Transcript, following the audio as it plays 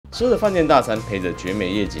吃的饭店大餐配着绝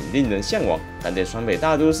美夜景，令人向往。但在双北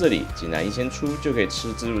大都市里，竟然1000出就可以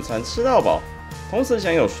吃自助餐吃到饱，同时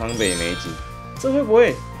享有双北美景，这会不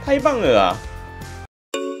会太棒了啊！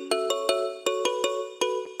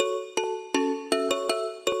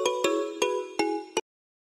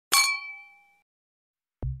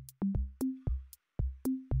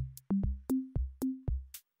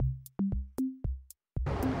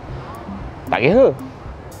大家好，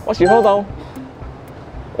我是厚道。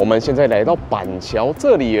我们现在来到板桥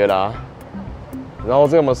这里了啦。然后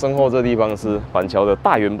在我们身后这地方是板桥的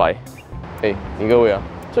大圆柏。你各位啊，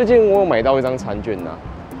最近我有买到一张餐券呐，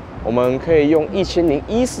我们可以用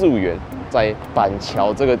1015元在板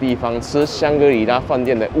桥这个地方吃香格里拉饭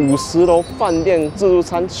店的50楼饭店自助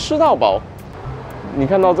餐吃到饱。你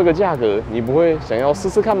看到这个价格，你不会想要试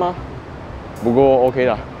试看吗？不过 OK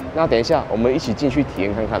啦。那等一下，我们一起进去体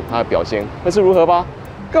验看看它的表现会是如何吧。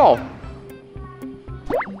Go！OK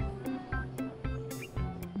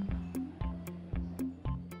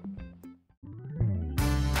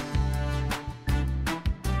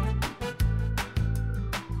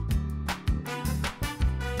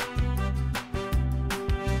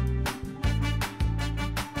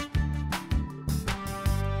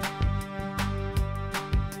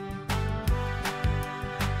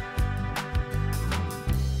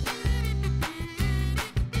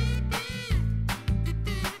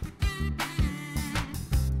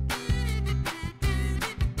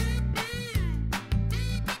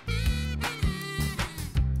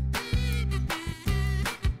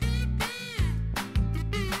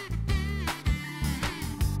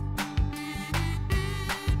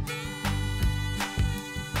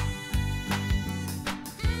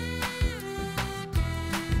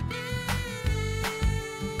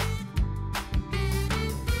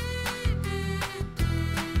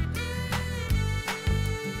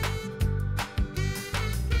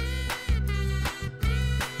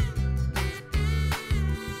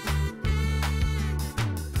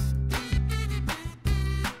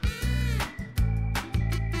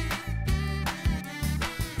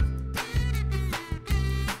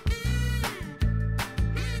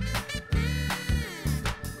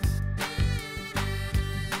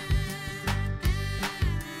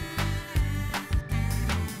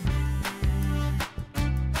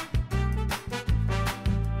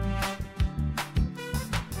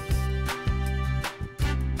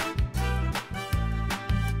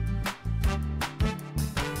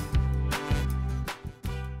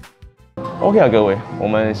啊，各位，我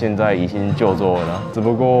们现在已经就座了。只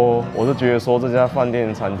不过我是觉得说这家饭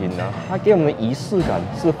店餐厅呢，它给我们的仪式感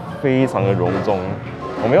是非常的隆重。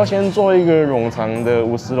我们要先坐一个冗长的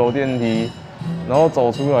50楼电梯，然后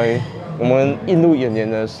走出来，我们映入眼帘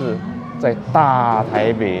的是在大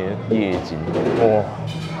台北的夜景。哇！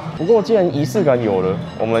不过既然仪式感有了，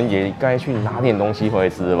我们也该去拿点东西回来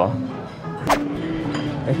吃了吧。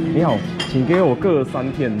你好，请给我各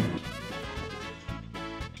3片。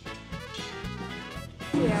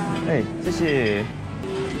谢谢。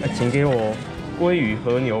请给我鲑鱼、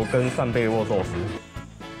和牛跟扇贝握寿司。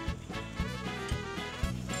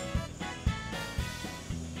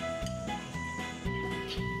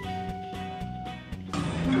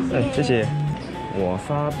谢谢。瓦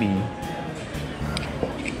萨比、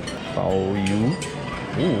导游，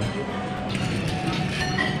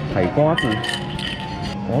海瓜子。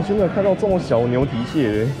我现在看到这种小牛蹄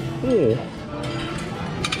蟹嘞，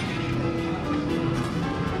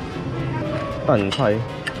蛋菜、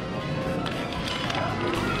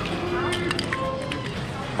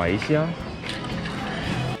白虾、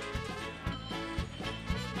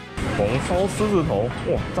红烧狮子头，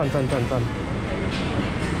哇，赞！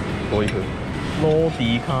多一颗，罗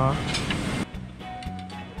迪卡、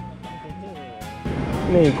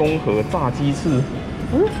内宫和炸鸡翅，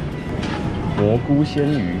蘑菇鲜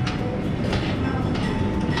鱼。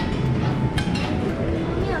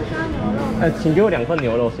你有烧牛肉？请给我2份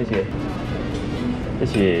牛肉，谢谢。谢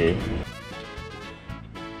谢。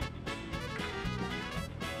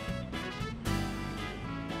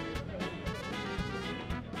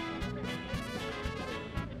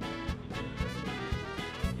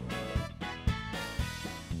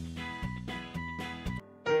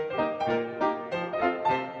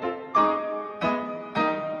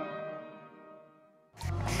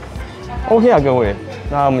OK 啊，各位，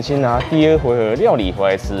那我们先拿第2回合料理回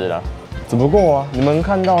来吃了。只不过啊，你们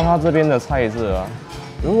看到它这边的菜色啊，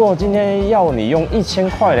如果今天要你用1000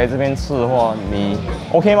块来这边吃的话，你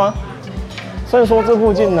OK 吗？虽然说这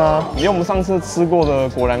附近呢，离我们上次吃过的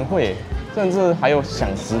果然会，甚至还有享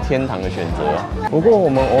食天堂的选择啊。不过我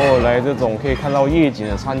们偶尔来这种可以看到夜景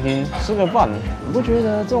的餐厅吃个饭，你不觉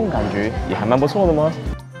得这种感觉也还蛮不错的吗？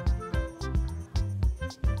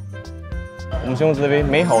我们先用这杯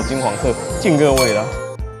美好金黄色敬各位啦。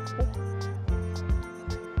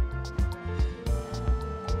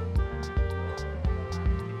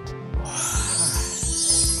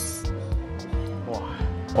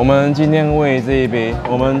我们今天为这一杯，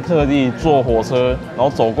我们特地坐火车，然后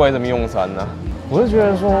走过来这边用餐呢。我是觉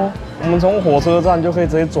得说，我们从火车站就可以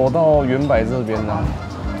直接走到原百这边呢。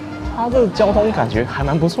它这个交通感觉还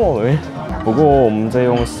蛮不错的。不过我们在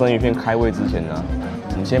用生鱼片开胃之前呢，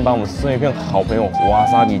我们先把我们生鱼片好朋友瓦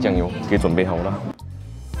萨比酱油给准备好了。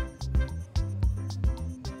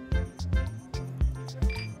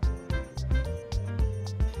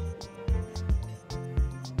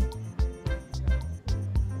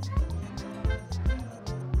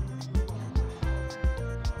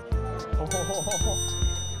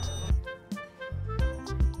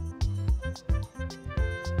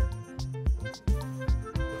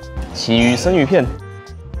旗鱼生鱼片，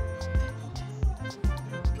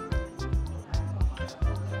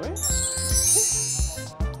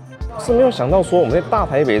是没有想到说我们在大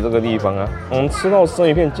台北这个地方啊，我们吃到生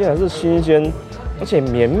鱼片竟然是新鲜而且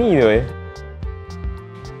绵密的哎。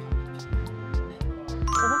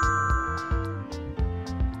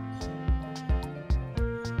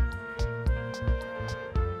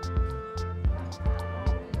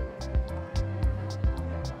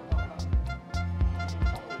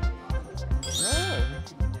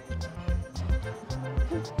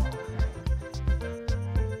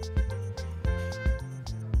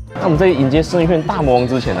那我们在迎接生鱼片大魔王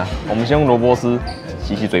之前呢，我们先用萝卜丝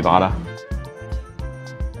洗洗嘴巴啦。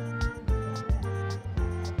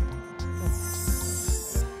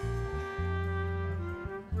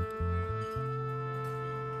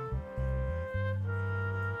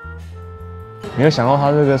没有想到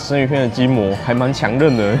它这个生鱼片的筋膜还蛮强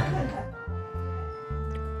韧的。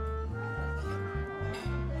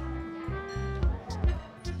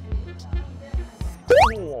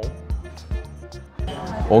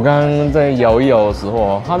我刚刚在咬一咬的时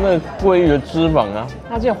候啊，它那个鲑鱼的脂肪啊，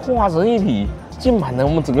它竟然化成一体，浸满了我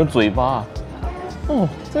们整个嘴巴。哦，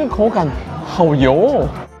这个口感好油哦。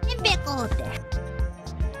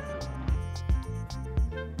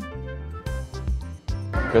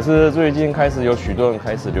可是最近开始有许多人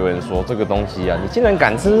开始留言说，这个东西啊，你竟然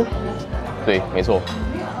敢吃？对，没错，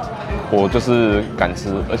我就是敢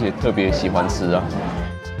吃，而且特别喜欢吃啊。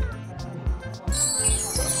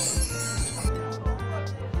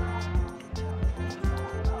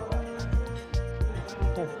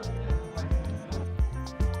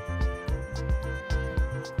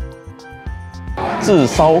炙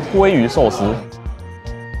烧鲑鱼寿司，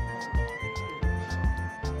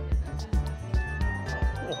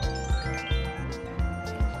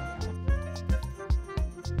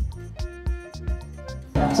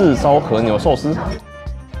炙烧和牛寿司，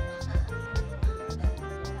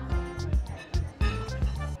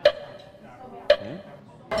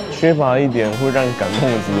缺乏一点会让你感动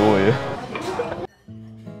的滋味。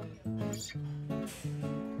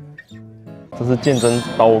这是见证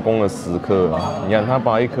刀工的时刻啊！你看，他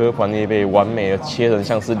把一颗番茄贝完美的切成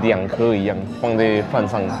像是2颗一样，放在饭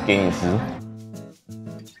上给你吃。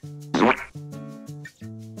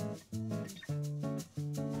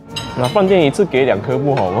那饭店一次给2颗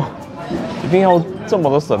不好吗？一定要这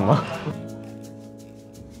么的省吗？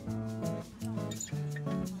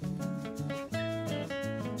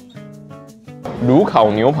炉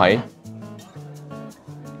烤牛排。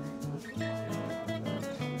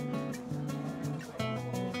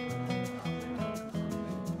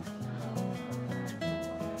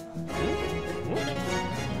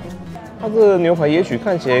它这个牛排也许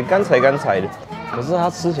看起来干柴干柴的，可是它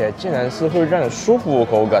吃起来竟然是会让人舒服的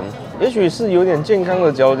口感。也许是有点健康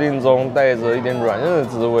的嚼劲中带着一点软嫩的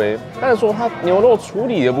滋味，但是说它牛肉处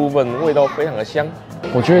理的部分味道非常的香，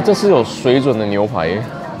我觉得这是有水准的牛排。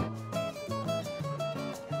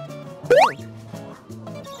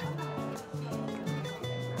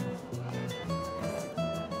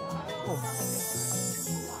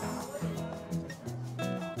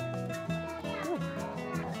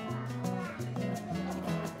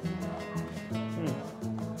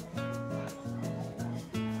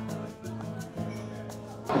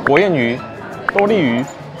果燕鱼、多利鱼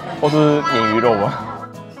或是鲶鱼肉吧。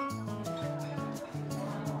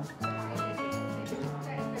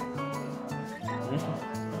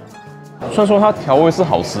虽然说它调味是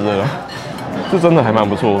好吃的啦，这真的还蛮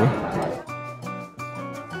不错的。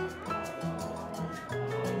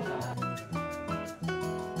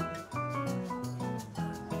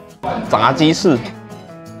炸鸡翅。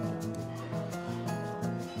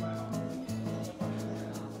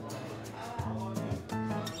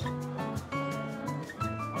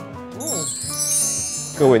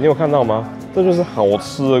各位，你有看到吗？这就是好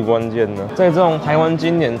吃的关键呢。在这种台湾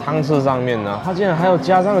经典汤匙上面呢，它竟然还有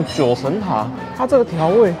加上了9层塔，它这个调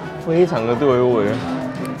味非常的对味，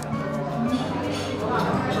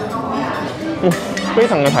非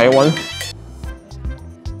常的台湾。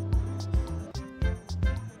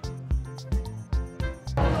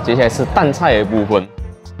接下来是淡菜的部分。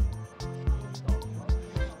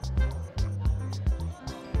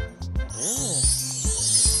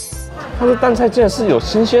 它的淡菜竟然是有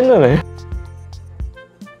新鲜的嘞！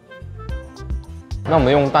那我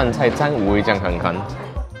们用淡菜沾五味酱看看。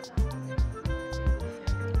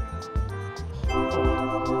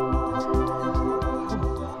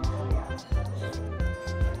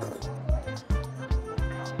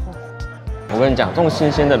我跟你讲，这种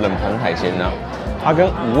新鲜的冷盘海鲜呢、它跟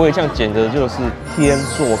五味酱简直就是天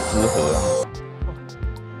作之合啊！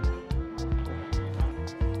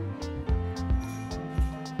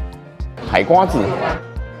 海瓜子，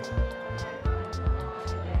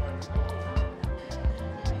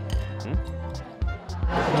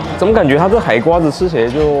怎么感觉它这海瓜子吃起来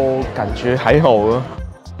就感觉还好啊？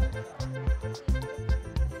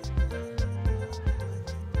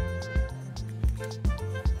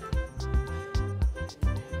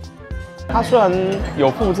它虽然有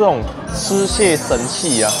附这种吃蟹神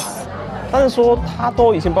器啊，但是说他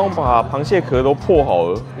都已经帮我把螃蟹壳都破好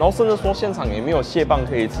了，然后甚至说现场也没有蟹棒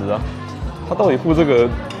可以吃啊。 他到底付这个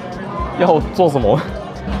要做什么？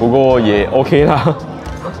不过也 OK 啦，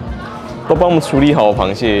都帮我们处理好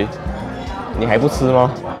螃蟹，你还不吃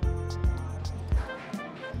吗？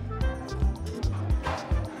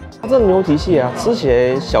它这牛蹄蟹啊，吃起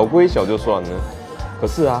来小归小就算了，可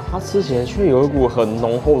是啊，它吃起来却有一股很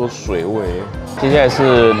浓厚的水味。接下来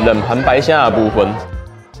是冷盘白虾的部分。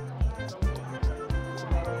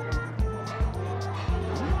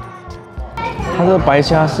 它的白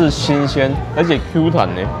虾是新鲜，而且 Q 弹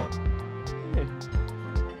呢。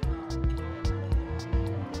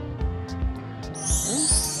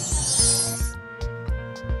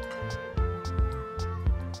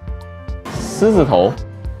狮子头，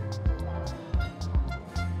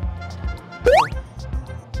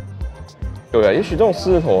对啊，也许这种狮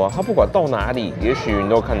子头啊，它不管到哪里，也许你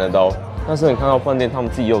都看得到。但是你看到饭店他们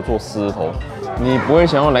自己有做狮子头，你不会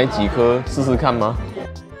想要来几颗试试看吗？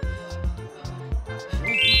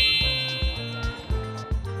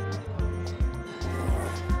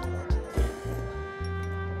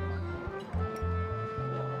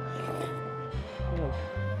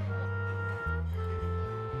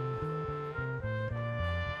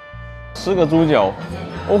 吃个猪脚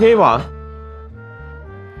 ，OK 吧？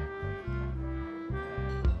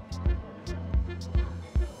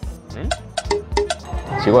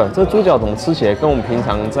奇怪，这猪脚怎么吃起来跟我们平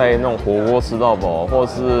常在那种火锅吃到饱，或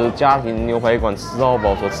者是家庭牛排馆吃到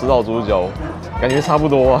饱所吃到猪脚，感觉差不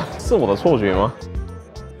多啊？是我的错觉吗？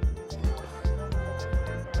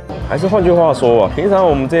还是换句话说啊，平常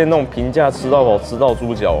我们这些那种平价吃到饱吃到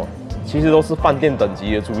猪脚，其实都是饭店等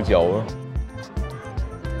级的猪脚啊。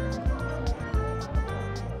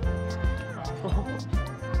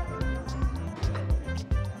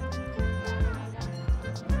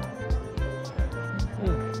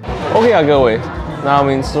 OK 啊，各位，那我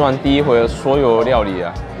们吃完第一回的所有料理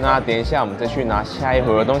啊，那等一下我们再去拿下一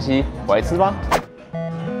回的东西回来吃吧。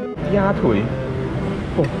鸭腿，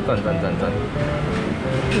哦，赞！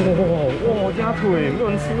哇，鸭腿没有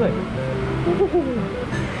人吃哎，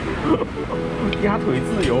鸭腿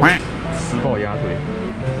自由，吃爆鸭腿，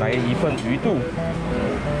来一份鱼肚，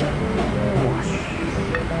哇！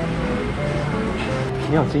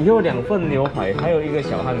你好，请给我2份牛排，还有一个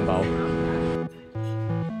小汉堡。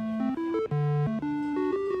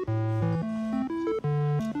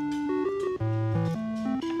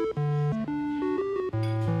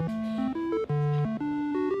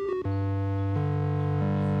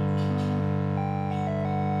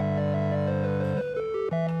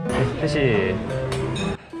 谢谢。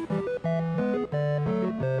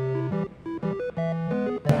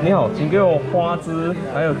你好，请给我花枝，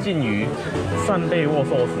还有鲭鱼、扇贝握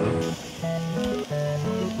寿司。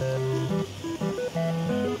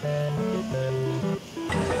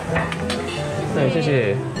对，谢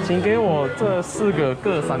谢，请给我这4个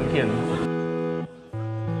各3片。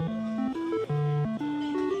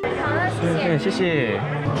好了，谢谢。谢谢。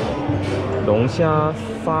龙虾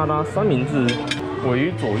沙拉三明治。 尾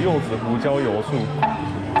鱼左柚子胡椒油醋，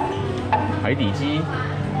海底鸡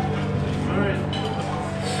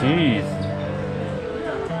 ，cheese，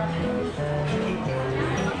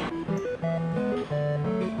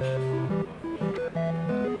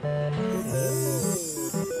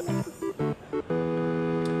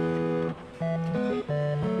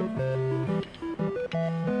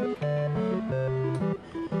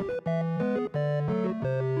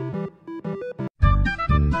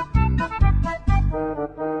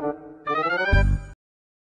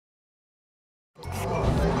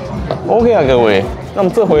 OK 啊，各位，那么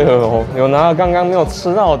这回合哦，有拿到刚刚没有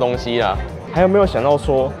吃到的东西啦，还有没有想到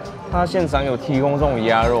说他现场有提供这种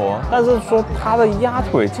鸭肉啊？但是说他的鸭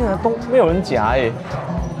腿竟然都没有人夹哎，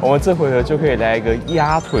我们这回合就可以来一个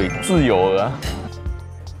鸭腿自由了。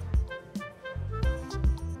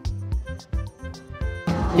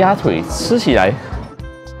鸭腿吃起来，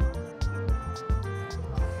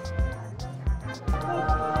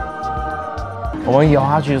我们咬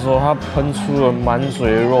下去的时候，它喷出了满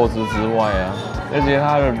嘴的肉汁之外啊，而且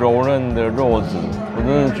它的柔嫩的肉质，我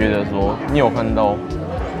真的觉得说你有看到，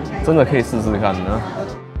真的可以试试看呢。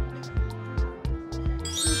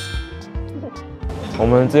我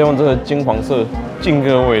们直接用这个金黄色敬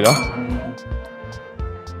各位了。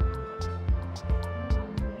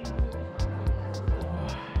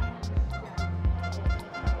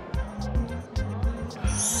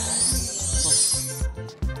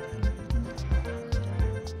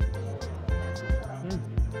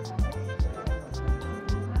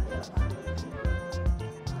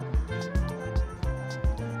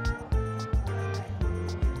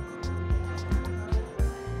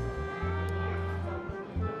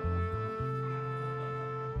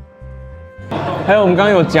还有我们刚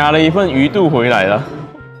刚有夹了一份鱼肚回来了，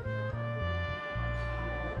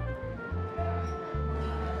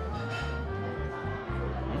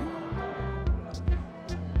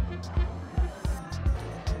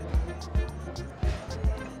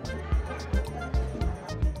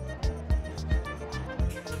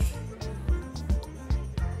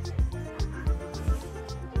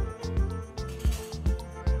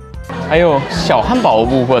还有小汉堡的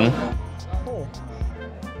部分。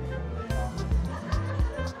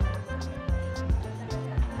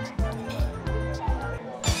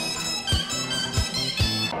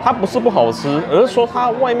它不是不好吃，而是说它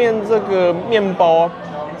外面这个面包啊，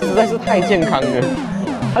实在是太健康了。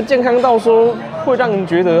它健康到说会让人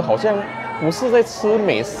觉得好像不是在吃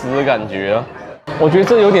美食的感觉啊。我觉得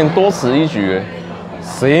这有点多此一举哎，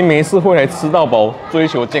谁没事会来吃到饱追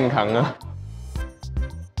求健康啊？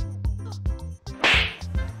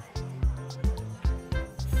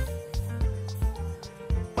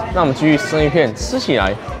那我们继续生鱼片吃起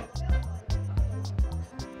来。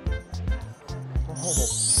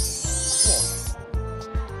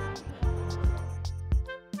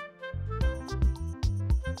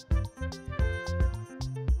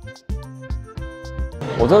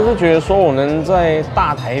我真的是觉得说，我能在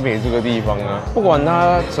大台北这个地方啊，不管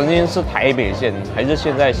它曾经是台北县，还是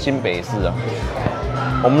现在新北市啊，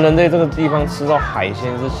我们能在这个地方吃到海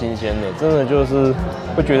鲜是新鲜的，真的就是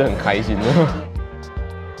会觉得很开心的。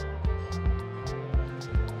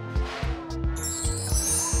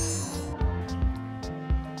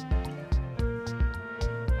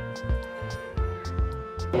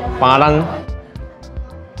巴兰。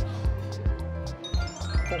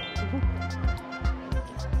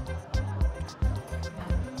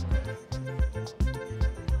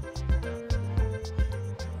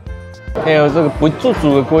还有这个不做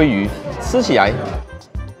煮的鲑鱼，吃起来，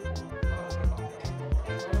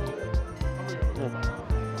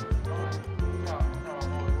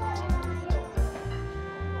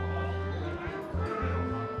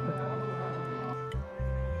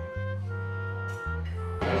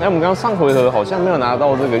我们刚刚上回合好像没有拿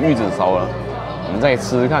到这个玉子烧了，我们再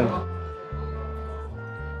吃吃看。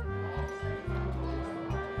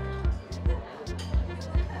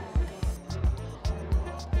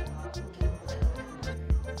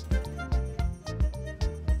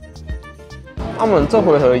我们这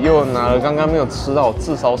回合又拿了刚刚没有吃到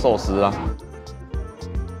炙烧寿司啦。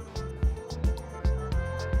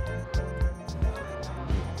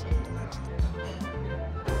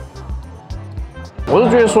我是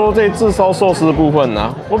觉得说这炙烧寿司的部分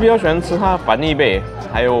呢，我比较喜欢吃它的板栗贝，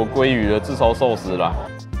还有鲑鱼的炙烧寿司啦。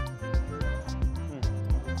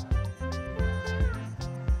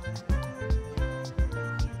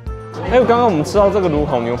还有刚刚我们吃到这个炉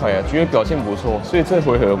烤牛排啊，觉得表现不错，所以这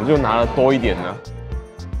回合我们就拿了多一点呢。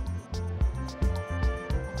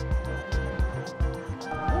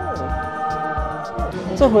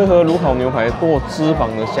这回合炉烤牛排多脂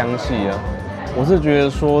肪的香气啊，我是觉得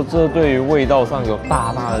说这对于味道上有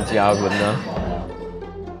大大的加分呢。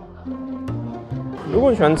如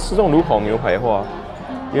果你喜欢吃这种炉烤牛排的话，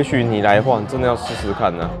也许你来的话，你真的要试试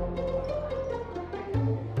看呢。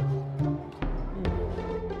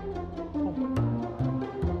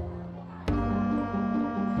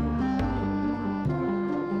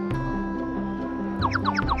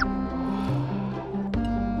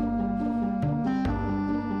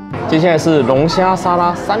接下来是龙虾沙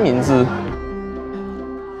拉三明治。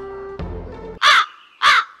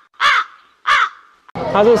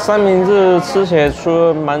它这三明治吃起来除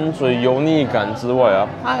了满嘴油腻感之外啊，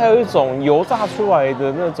它还有一种油炸出来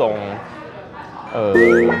的那种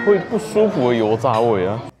会不舒服的油炸味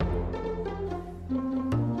啊。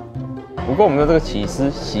不过我们的这个起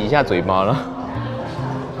司洗一下嘴巴了，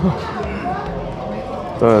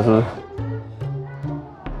真的是。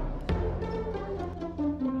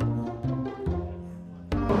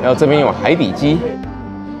然后这边有海底鸡。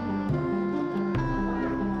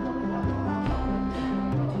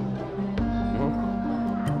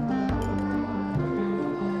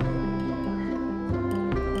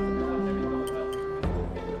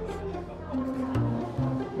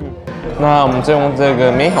 那我们就用这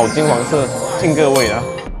个美好金黄色敬各位啦。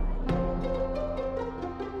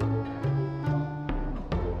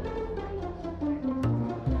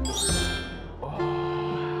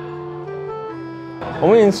我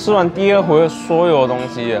们已经吃完第二回的所有东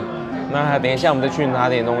西了，那等一下我们再去拿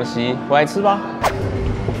点东西回来吃吧。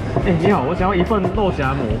哎，你好，我想要一份肉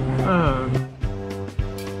夹馍。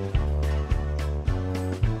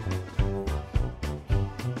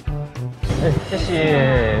哎，谢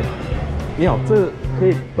谢。你好，这可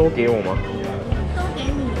以都给我吗？都给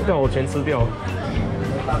你。对，我全吃掉。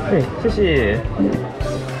哎，谢谢。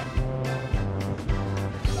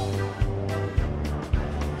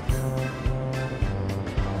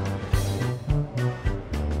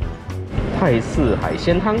泰式海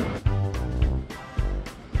鲜汤。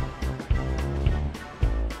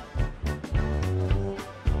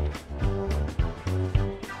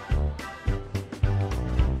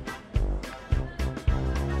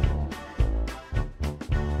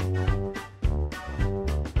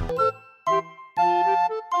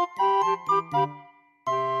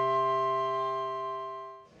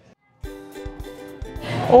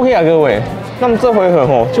OK 啊，各位，那么这回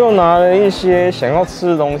合就拿了一些想要吃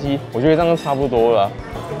的东西，我觉得这样就差不多了。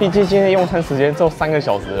毕竟今天用餐时间只有3个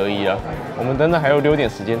小时而已了，我们等等还有留点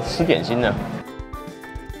时间吃点心呢。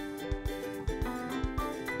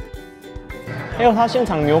还有他现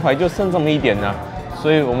场牛排就剩这么一点了，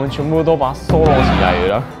所以我们全部都把它收拢起来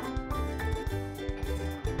了。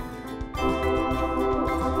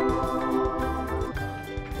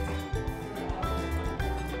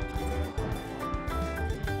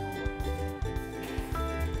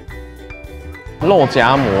 肉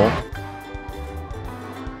夹馍，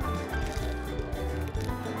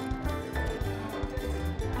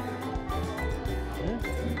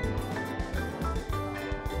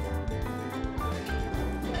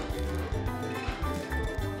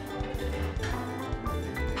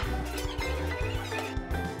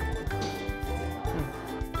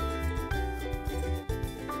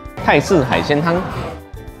泰式海鲜汤。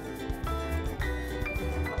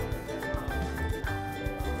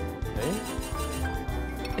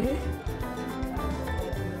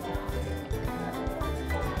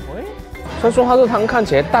 虽然说它这汤看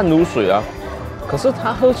起来淡如水啊，可是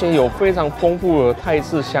它喝起来有非常丰富的泰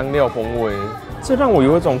式香料风味，这让我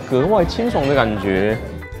有一种格外清爽的感觉。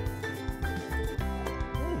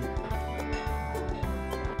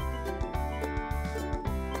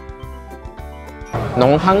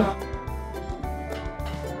浓汤，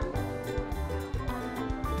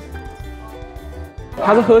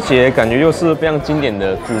它这喝起来感觉又是非常经典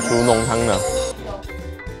的主厨浓汤呢。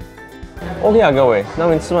 OK 啊，各位，那我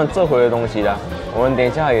们吃完这回的东西啦，我们等一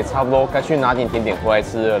下也差不多该去拿点甜点回来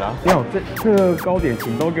吃了啦。你好，这个糕点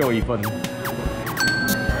请都给我1份，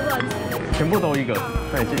全部都1个，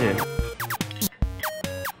对，谢谢。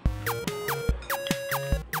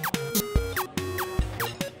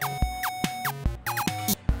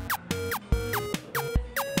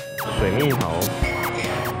水蜜桃、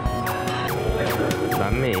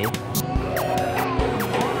蓝莓、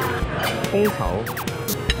蜂巢。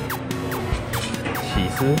 起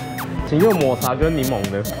司，请用抹茶跟柠檬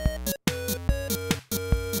的。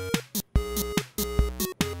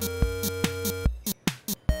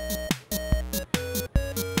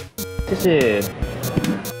谢谢。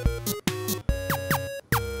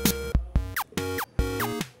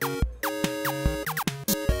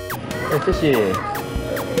哎，谢谢。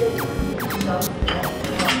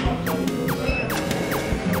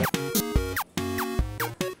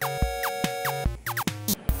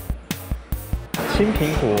青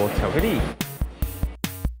苹果巧克力。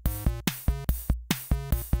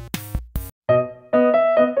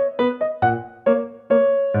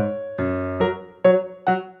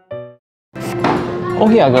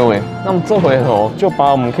OK 啊，各位，那么这回合就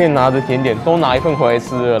把我们可以拿的甜点都拿1份回来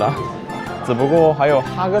吃了啦。只不过还有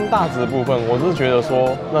哈根达斯的部分，我是觉得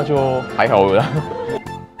说那就还好了啦。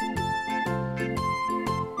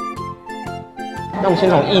那我们先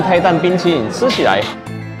从液态蛋冰淇淋吃起来。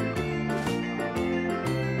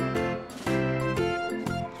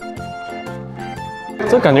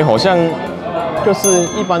这感觉好像就是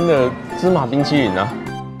一般的芝麻冰淇淋啊。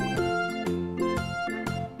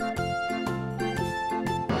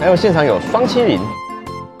还有现场有双淇淋。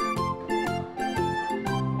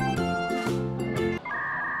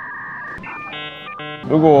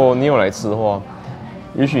如果你有来吃的话，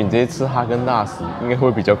也许你直接吃哈根达斯应该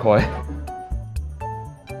会比较快。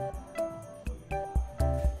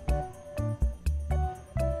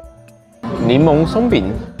柠檬松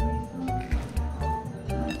饼，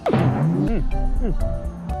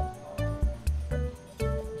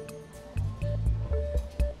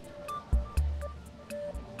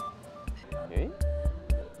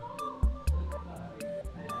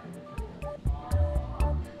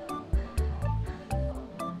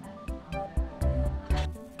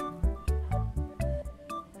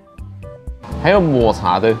还有抹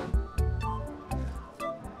茶的。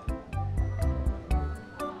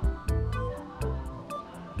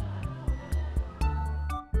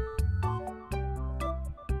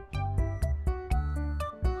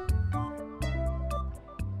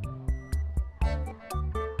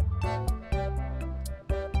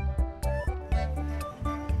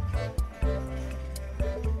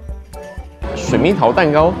水蜜桃蛋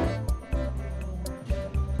糕，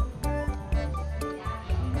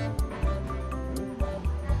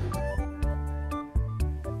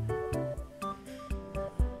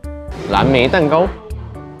蓝莓蛋糕，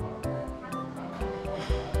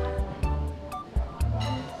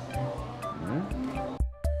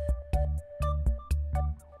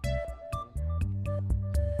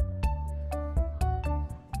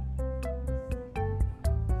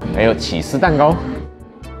还有起司蛋糕。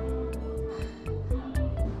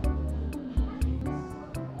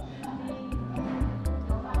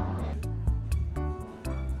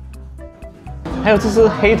还有这是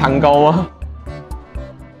黑糖糕吗？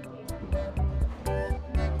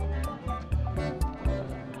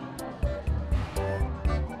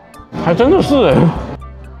还真的是哎。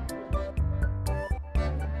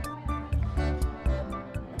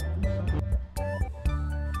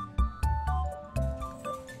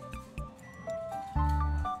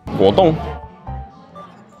果冻。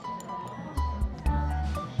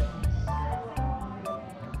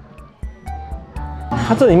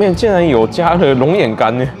它这里面竟然有加了龙眼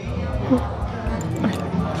干呢，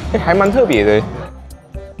还蛮特别的。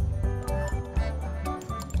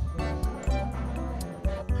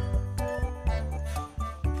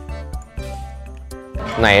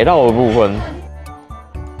奶酪的部分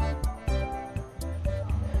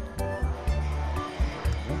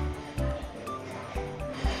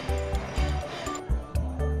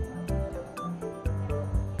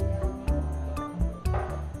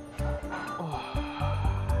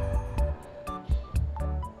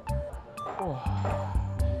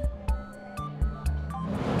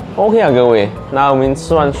，OK 啊，各位，那我们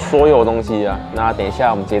吃完所有东西啊，那等一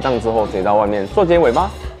下我们结账之后，直接到外面做结尾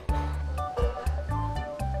吧。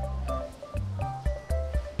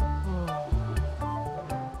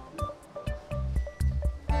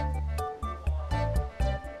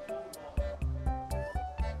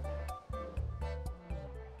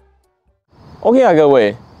OK 啊，各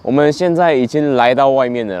位，我们现在已经来到外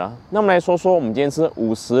面了啦。那我们来说说我们今天吃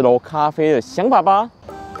50楼咖啡的想法吧。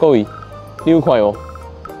各位，6块哦。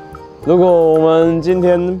如果我们今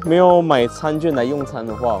天没有买餐券来用餐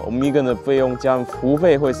的话，我们一个人的费用加上服务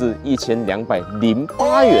费会是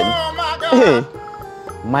1208元。嘿，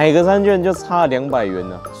买个餐券就差200元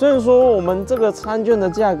了。虽然说我们这个餐券的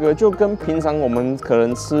价格就跟平常我们可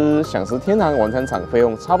能吃享食天堂晚餐场费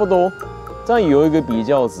用差不多，这样有一个比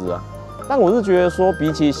较值啊。但我是觉得说，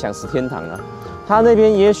比起享食天堂啊，它那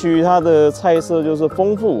边也许它的菜色就是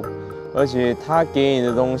丰富。而且它给你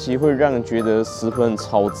的东西会让人觉得十分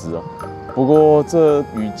超值哦。不过这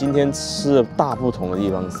与今天吃的大不同的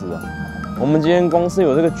地方是啊，我们今天光是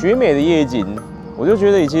有这个绝美的夜景，我就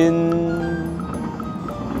觉得已经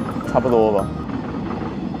差不多了吧。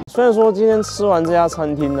虽然说今天吃完这家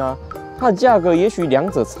餐厅啊，它的价格也许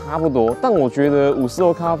两者差不多，但我觉得50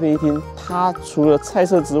楼咖啡厅它除了菜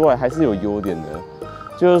色之外还是有优点的，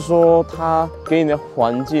就是说它给你的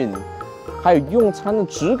环境，还有用餐的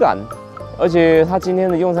质感。而且他今天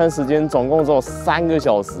的用餐时间总共只有3个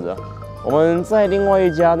小时啊，我们在另外一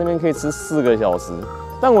家那边可以吃4个小时。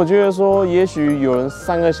但我觉得说，也许有人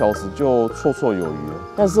3个小时就绰绰有余了。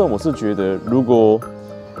但是我是觉得，如果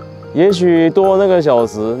也许多那个小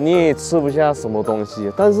时你也吃不下什么东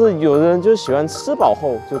西，但是有的人就喜欢吃饱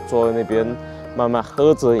后就坐在那边慢慢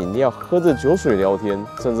喝着饮料、喝着酒水聊天，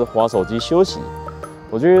甚至滑手机休息。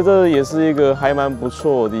我觉得这也是一个还蛮不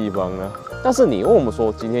错的地方啊。但是你问我们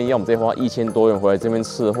说，今天要我们再花1000多元回来这边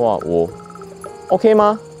吃的话，我 OK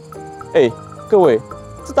吗？各位，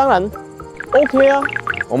这当然 OK 啊。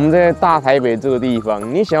我们在大台北这个地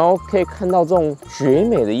方，你想要可以看到这种绝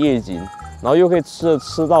美的夜景，然后又可以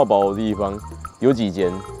吃到饱的地方，有几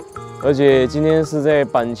间。而且今天是在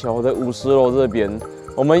板桥的50楼这边，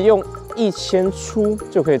我们用1000出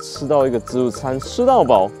就可以吃到一个自助餐吃到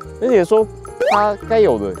饱，而且说它该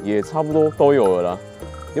有的也差不多都有了啦。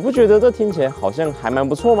你不觉得这听起来好像还蛮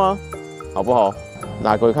不错吗？好不好？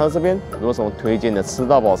那各位看到这边，如果有什么推荐的吃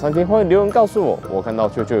到饱餐厅，欢迎留言告诉我，我看到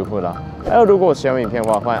就有会啦。还有，如果喜欢影片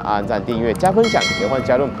的话，欢迎按赞、订阅、加分享，也欢迎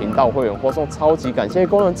加入频道会员或送超级感谢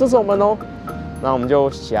功能支持我们哦。那我们就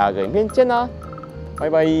下个影片见啦，拜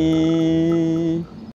拜。